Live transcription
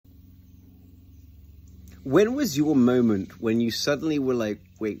when was your moment when you suddenly were like,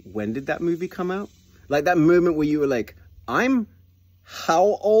 wait, when did that movie come out? Like that moment where you were like, I'm how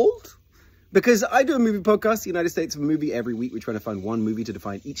old? Because I do a movie podcast, the United States of a Movie, every week. We're trying to find one movie to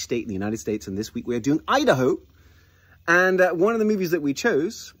define each state in the United States. And this week we're doing Idaho. And one of the movies that we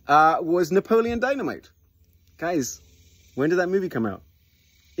chose was Napoleon Dynamite. Guys, when did that movie come out?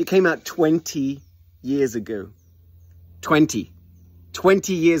 It came out 20 years ago. 20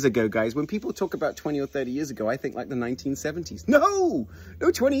 years ago, guys. When people talk about 20 or 30 years ago, I think like the 1970s. No,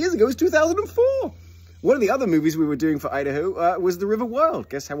 20 years ago, it was 2004. One of the other movies we were doing for Idaho was The River Wild.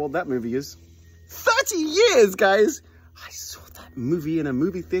 Guess how old that movie is? 30 years, guys. I saw that movie in a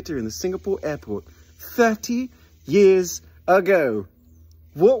movie theater in the Singapore airport 30 years ago.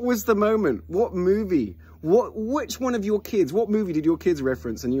 What was the moment? What movie? Which one of your kids, what movie did your kids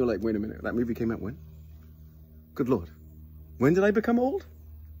reference? And you were like, wait a minute, that movie came out when? Good Lord. When did I become old?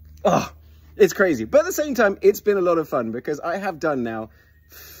 Oh, it's crazy. But at the same time, it's been a lot of fun because I have done now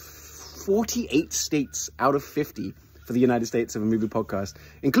 48 states out of 50 for the United States of a Movie podcast,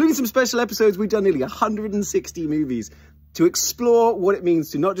 including some special episodes. We've done nearly 160 movies to explore what it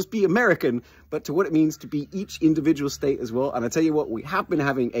means to not just be American, but to what it means to be each individual state as well. And I tell you what, we have been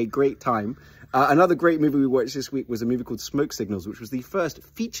having a great time. Another great movie we watched this week was a movie called Smoke Signals, which was the first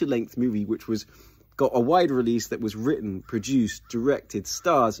feature-length movie which was got a wide release that was written, produced, directed,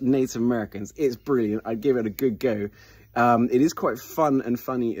 stars Native Americans. It's brilliant. I'd give it a good go. It is quite fun and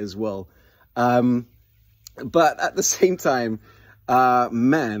funny as well. But at the same time,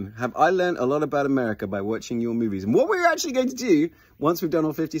 man, have I learned a lot about America by watching your movies. And what we're actually going to do, once we've done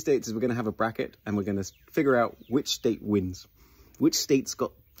all 50 states, is we're going to have a bracket and we're going to figure out which state wins. Which state's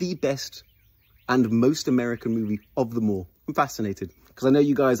got the best and most American movie of them all. I'm fascinated because I know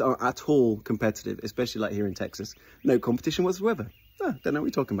you guys aren't at all competitive, especially like here in Texas. No competition whatsoever. Don't know what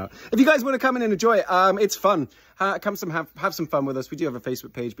you're talking about. If you guys want to come in and enjoy it, it's fun. Have some fun with us. We do have a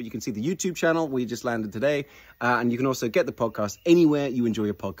Facebook page, but you can see the YouTube channel we just landed today. And you can also get the podcast anywhere you enjoy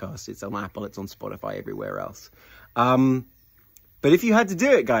your podcast. It's on Apple, it's on Spotify, everywhere else. But if you had to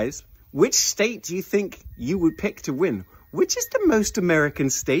do it, guys, which state do you think you would pick to win? Which is the most American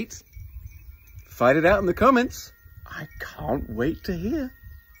state? Find it out in the comments. I can't wait to hear.